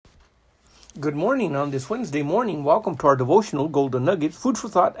Good morning on this Wednesday morning. Welcome to our devotional Golden Nuggets, food for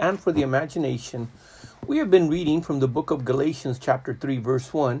thought and for the imagination. We have been reading from the book of Galatians chapter 3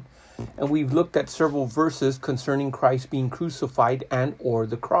 verse 1, and we've looked at several verses concerning Christ being crucified and or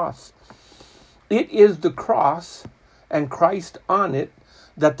the cross. It is the cross and Christ on it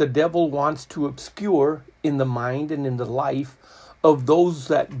that the devil wants to obscure in the mind and in the life of those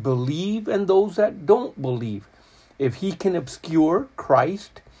that believe and those that don't believe. If he can obscure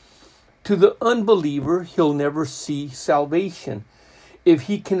Christ, to the unbeliever, he'll never see salvation. If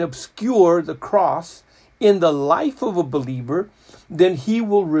he can obscure the cross in the life of a believer, then he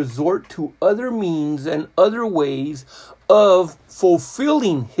will resort to other means and other ways of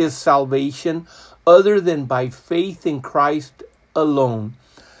fulfilling his salvation other than by faith in Christ alone.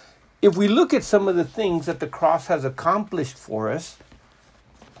 If we look at some of the things that the cross has accomplished for us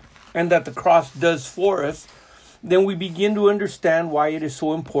and that the cross does for us, then we begin to understand why it is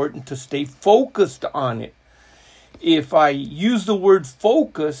so important to stay focused on it. If I use the word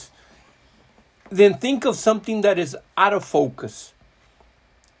focus, then think of something that is out of focus.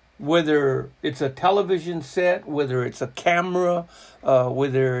 Whether it's a television set, whether it's a camera,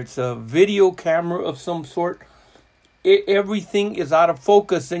 whether it's a video camera of some sort, everything is out of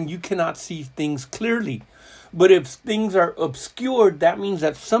focus and you cannot see things clearly. But if things are obscured, that means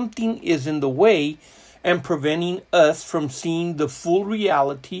that something is in the way and preventing us from seeing the full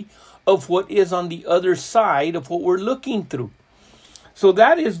reality of what is on the other side of what we're looking through. So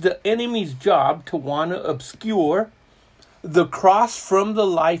that is the enemy's job, to want to obscure the cross from the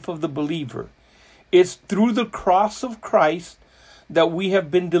life of the believer. It's through the cross of Christ that we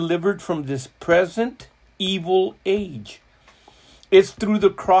have been delivered from this present evil age. It's through the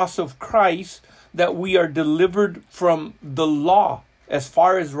cross of Christ that we are delivered from the law. As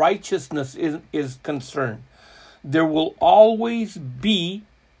far as righteousness is concerned, there will always be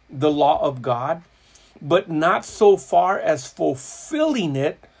the law of God, but not so far as fulfilling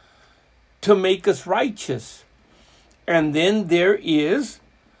it to make us righteous. And then there is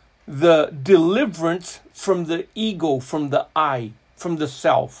the deliverance from the ego, from the I, from the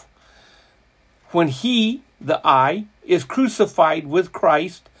self. When he, the I, is crucified with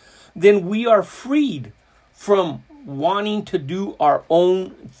Christ, then we are freed from wanting to do our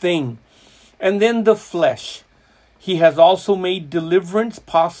own thing. And then the flesh. He has also made deliverance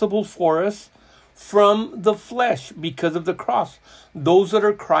possible for us from the flesh because of the cross. Those that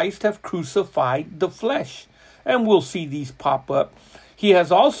are Christ have crucified the flesh. And we'll see these pop up. He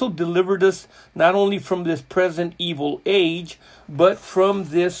has also delivered us not only from this present evil age, but from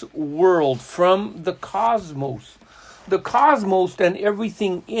this world, from the cosmos. The cosmos and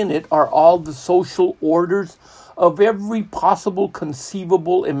everything in it are all the social orders of every possible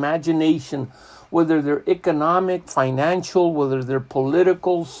conceivable imagination, whether they're economic, financial, whether they're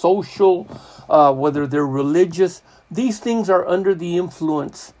political, social, whether they're religious. These things are under the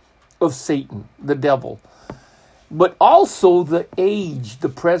influence of Satan, the devil. But also the age, the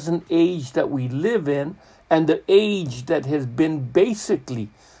present age that we live in, and the age that has been basically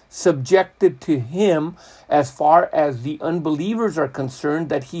subjected to him as far as the unbelievers are concerned,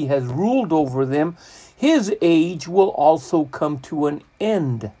 that he has ruled over them. His age will also come to an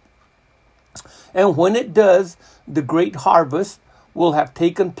end. And when it does, the great harvest will have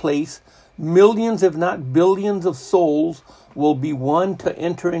taken place. Millions, if not billions of souls will be won to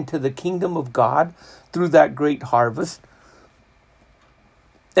enter into the kingdom of God through that great harvest.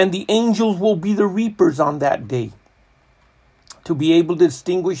 And the angels will be the reapers on that day, to be able to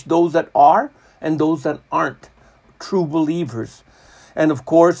distinguish those that are and those that aren't true believers. And of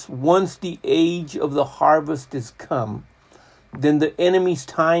course, once the age of the harvest is come, then the enemy's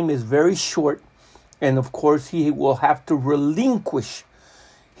time is very short. And of course, he will have to relinquish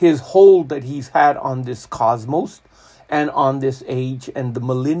his hold that he's had on this cosmos and on this age. And the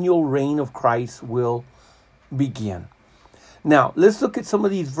millennial reign of Christ will begin. Now, let's look at some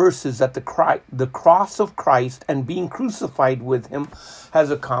of these verses that the cross of Christ and being crucified with him has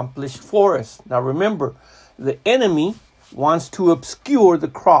accomplished for us. Now, remember, the enemy wants to obscure the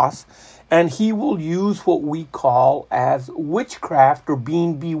cross, and he will use what we call as witchcraft or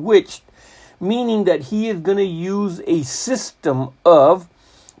being bewitched, meaning that he is going to use a system of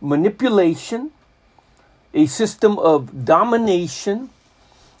manipulation, a system of domination,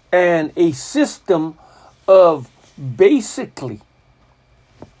 and a system of basically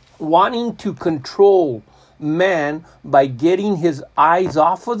wanting to control man by getting his eyes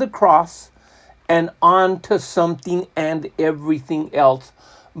off of the cross and onto something and everything else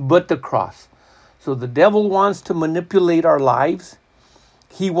but the cross. So the devil wants to manipulate our lives.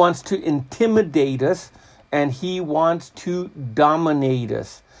 He wants to intimidate us, and he wants to dominate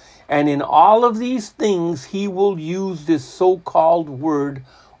us. And in all of these things, he will use this so-called word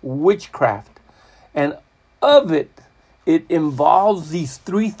witchcraft. And of it involves these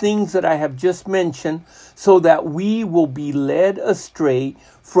three things that I have just mentioned, so that we will be led astray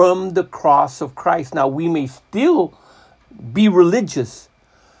from the cross of Christ. Now, we may still be religious,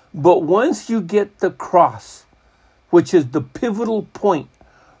 but once you get the cross, which is the pivotal point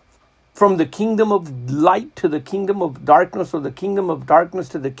from the kingdom of light to the kingdom of darkness, or the kingdom of darkness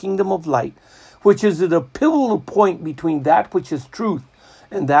to the kingdom of light, which is the pivotal point between that which is truth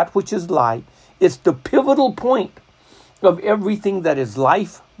and that which is lie. It's the pivotal point of everything that is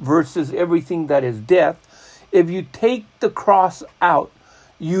life versus everything that is death. If you take the cross out,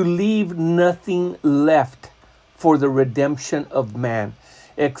 you leave nothing left for the redemption of man,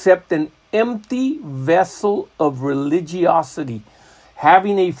 except an empty vessel of religiosity,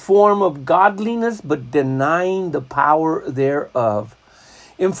 having a form of godliness, but denying the power thereof.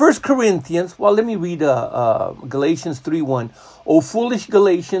 In 1 Corinthians, well, let me read Galatians 3:1. O foolish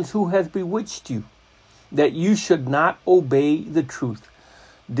Galatians, who has bewitched you, that you should not obey the truth?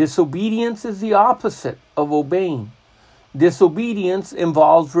 Disobedience is the opposite of obeying. Disobedience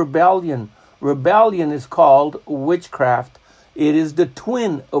involves rebellion. Rebellion is called witchcraft. It is the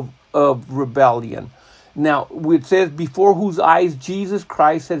twin of rebellion. Now, it says, before whose eyes Jesus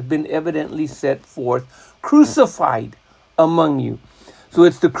Christ has been evidently set forth, crucified among you. So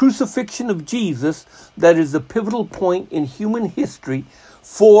it's the crucifixion of Jesus that is the pivotal point in human history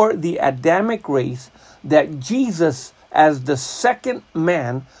for the Adamic race, that Jesus, as the second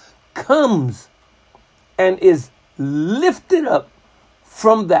man, comes and is lifted up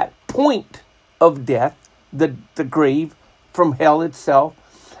from that point of death, the grave, from hell itself,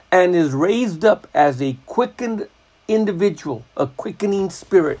 and is raised up as a quickened individual, a quickening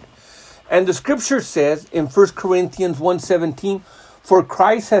spirit. And the scripture says in 1 Corinthians 1:17, for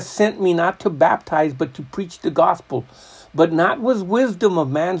Christ has sent me not to baptize, but to preach the gospel, but not with wisdom of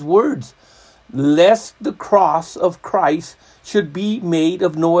man's words, lest the cross of Christ should be made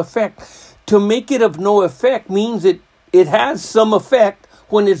of no effect. To make it of no effect means it has some effect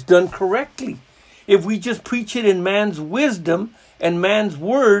when it's done correctly. If we just preach it in man's wisdom and man's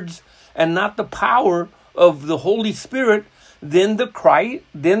words and not the power of the Holy Spirit, then the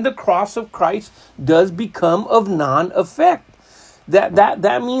cross of Christ does become of non-effect.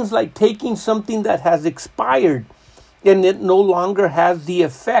 That means like taking something that has expired and it no longer has the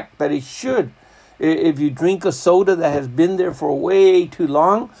effect that it should. If you drink a soda that has been there for way too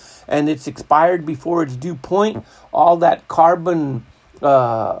long and it's expired before its due point, all that carbonation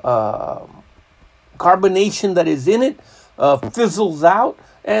that is in it fizzles out,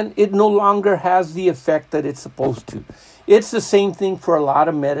 and it no longer has the effect that it's supposed to. It's the same thing for a lot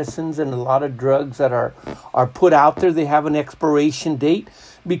of medicines and a lot of drugs that are put out there. They have an expiration date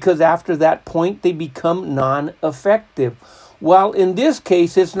because after that point they become non-effective. Well, in this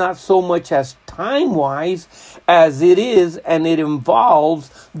case, it's not so much as time-wise as it is, and it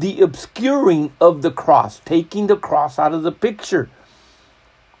involves the obscuring of the cross, taking the cross out of the picture.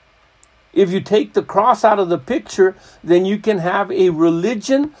 If you take the cross out of the picture, then you can have a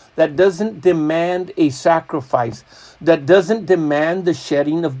religion that doesn't demand a sacrifice, that doesn't demand the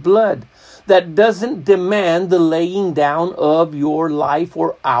shedding of blood, that doesn't demand the laying down of your life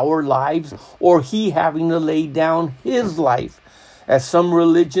or our lives, or he having to lay down his life. As some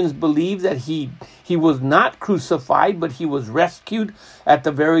religions believe that he was not crucified, but he was rescued at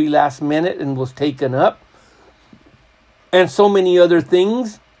the very last minute and was taken up, and so many other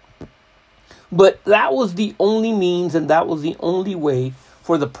things. But that was the only means, and that was the only way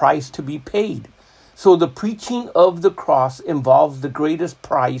for the price to be paid. So the preaching of the cross involves the greatest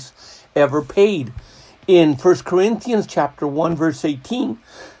price ever paid. In 1 Corinthians chapter 1, verse 18,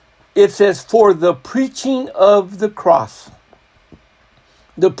 it says, for the preaching of the cross,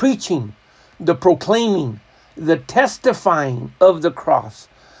 the preaching, the proclaiming, the testifying of the cross,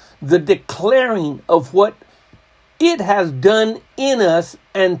 the declaring of what it has done in us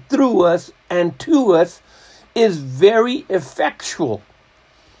and through us and to us is very effectual.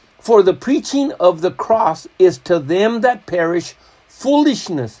 For the preaching of the cross is to them that perish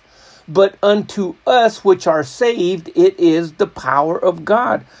foolishness, but unto us which are saved it is the power of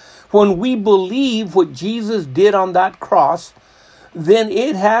God. When we believe what Jesus did on that cross, then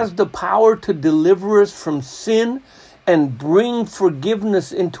it has the power to deliver us from sin and bring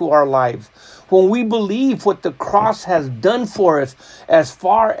forgiveness into our lives. When we believe what the cross has done for us as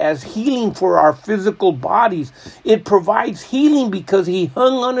far as healing for our physical bodies, it provides healing because he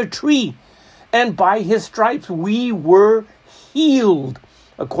hung on a tree, and by his stripes we were healed.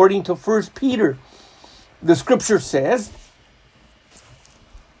 According to 1 Peter, the scripture says,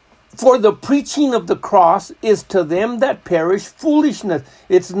 For the preaching of the cross is to them that perish foolishness.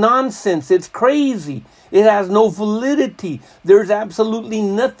 It's nonsense. It's crazy. It has no validity. There's absolutely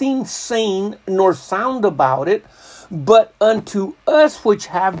nothing sane nor sound about it. But unto us which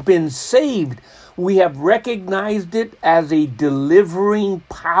have been saved, we have recognized it as a delivering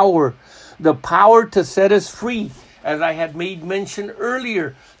power. The power to set us free, as I had made mention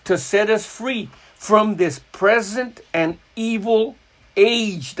earlier, to set us free from this present and evil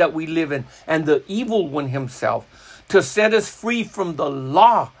age that we live in, and the evil one himself, to set us free from the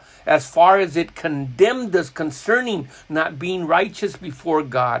law as far as it condemned us concerning not being righteous before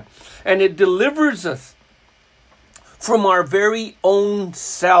God. And it delivers us from our very own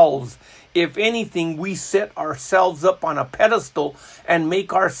selves. If anything, we set ourselves up on a pedestal and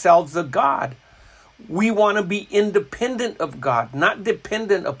make ourselves a God. We want to be independent of God, not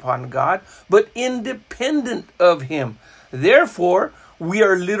dependent upon God, but independent of Him. Therefore, we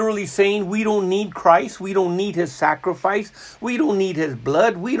are literally saying we don't need Christ. We don't need His sacrifice. We don't need His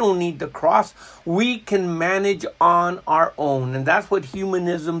blood. We don't need the cross. We can manage on our own. And that's what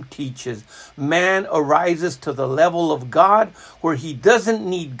humanism teaches. Man arises to the level of God where he doesn't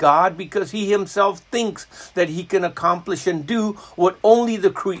need God because he himself thinks that he can accomplish and do what only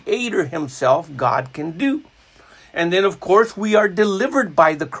the Creator Himself, God, can do. And then, of course, we are delivered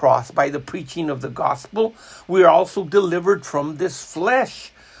by the cross, by the preaching of the gospel. We are also delivered from this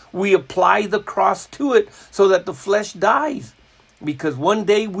flesh. We apply the cross to it so that the flesh dies. Because one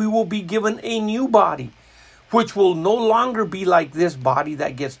day we will be given a new body, which will no longer be like this body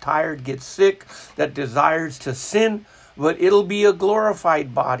that gets tired, gets sick, that desires to sin, but it'll be a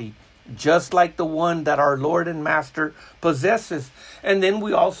glorified body, just like the one that our Lord and Master possesses. And then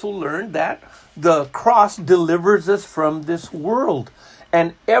we also learned that the cross delivers us from this world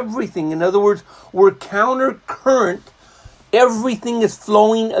and everything. In other words, we're counter current. Everything is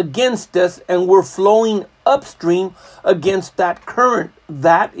flowing against us and we're flowing upstream against that current.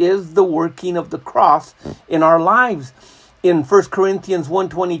 That is the working of the cross in our lives. In 1 Corinthians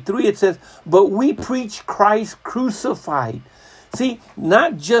 1:23, it says, "But we preach Christ crucified." See,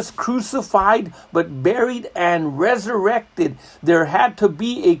 not just crucified, but buried and resurrected. There had to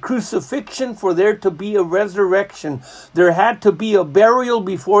be a crucifixion for there to be a resurrection. There had to be a burial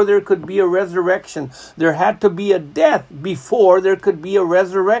before there could be a resurrection. There had to be a death before there could be a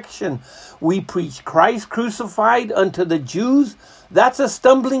resurrection. We preach Christ crucified. Unto the Jews, that's a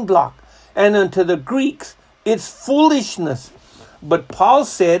stumbling block. And unto the Greeks, it's foolishness. But Paul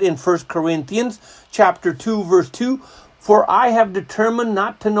said in 1 Corinthians chapter 2, verse 2, "For I have determined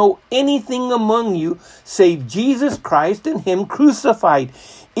not to know anything among you save Jesus Christ and Him crucified."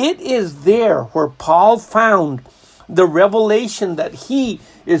 It is there where Paul found the revelation that he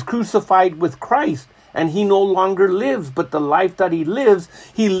is crucified with Christ and he no longer lives, but the life that he lives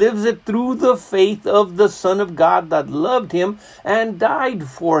it through the faith of the Son of God that loved him and died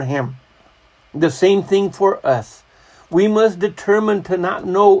for him. The same thing for us. We must determine to not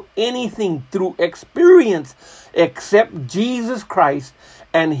know anything through experience except Jesus Christ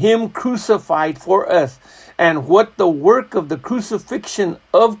and Him crucified for us, and what the work of the crucifixion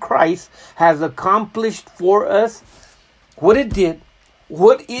of Christ has accomplished for us, what it did,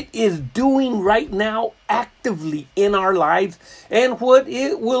 what it is doing right now actively in our lives, and what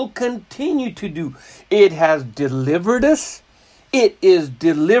it will continue to do. It has delivered us, it is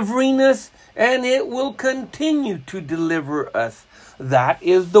delivering us, and it will continue to deliver us. That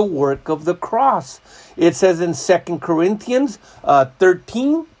is the work of the cross. It says in 2 Corinthians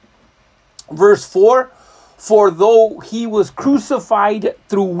 13, verse 4, "For though He was crucified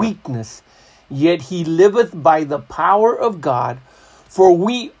through weakness, yet He liveth by the power of God. For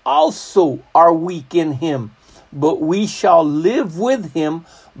we also are weak in Him, but we shall live with Him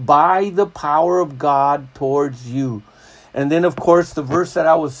by the power of God towards you." And then, of course, the verse that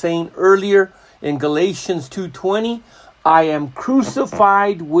I was saying earlier in Galatians 2:20, "I am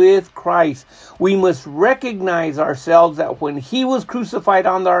crucified with Christ." We must recognize ourselves that when He was crucified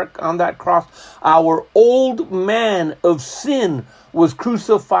on that cross, our old man of sin was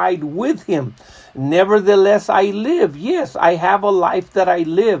crucified with Him. "Nevertheless, I live." Yes, I have a life that I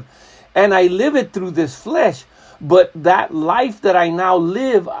live, and I live it through this flesh. But that life that I now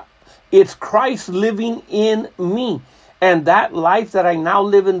live, it's Christ living in me. And that life that I now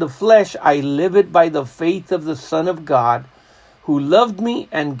live in the flesh, I live it by the faith of the Son of God, who loved me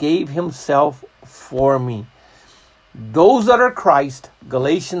and gave Himself for me. Those that are Christ,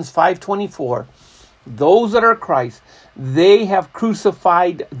 Galatians 5:24, those that are Christ, they have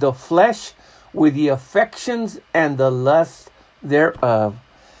crucified the flesh with the affections and the lust thereof.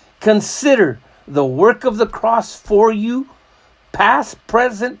 Consider the work of the cross for you. past,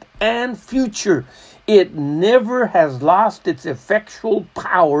 present, and future. It never has lost its effectual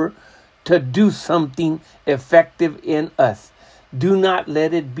power to do something effective in us. Do not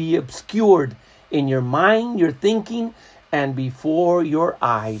let it be obscured in your mind, your thinking, and before your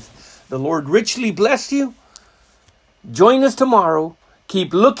eyes. The Lord richly bless you. Join us tomorrow.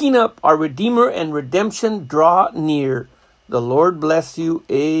 Keep looking up. Our Redeemer and redemption draw near. The Lord bless you.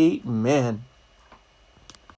 Amen.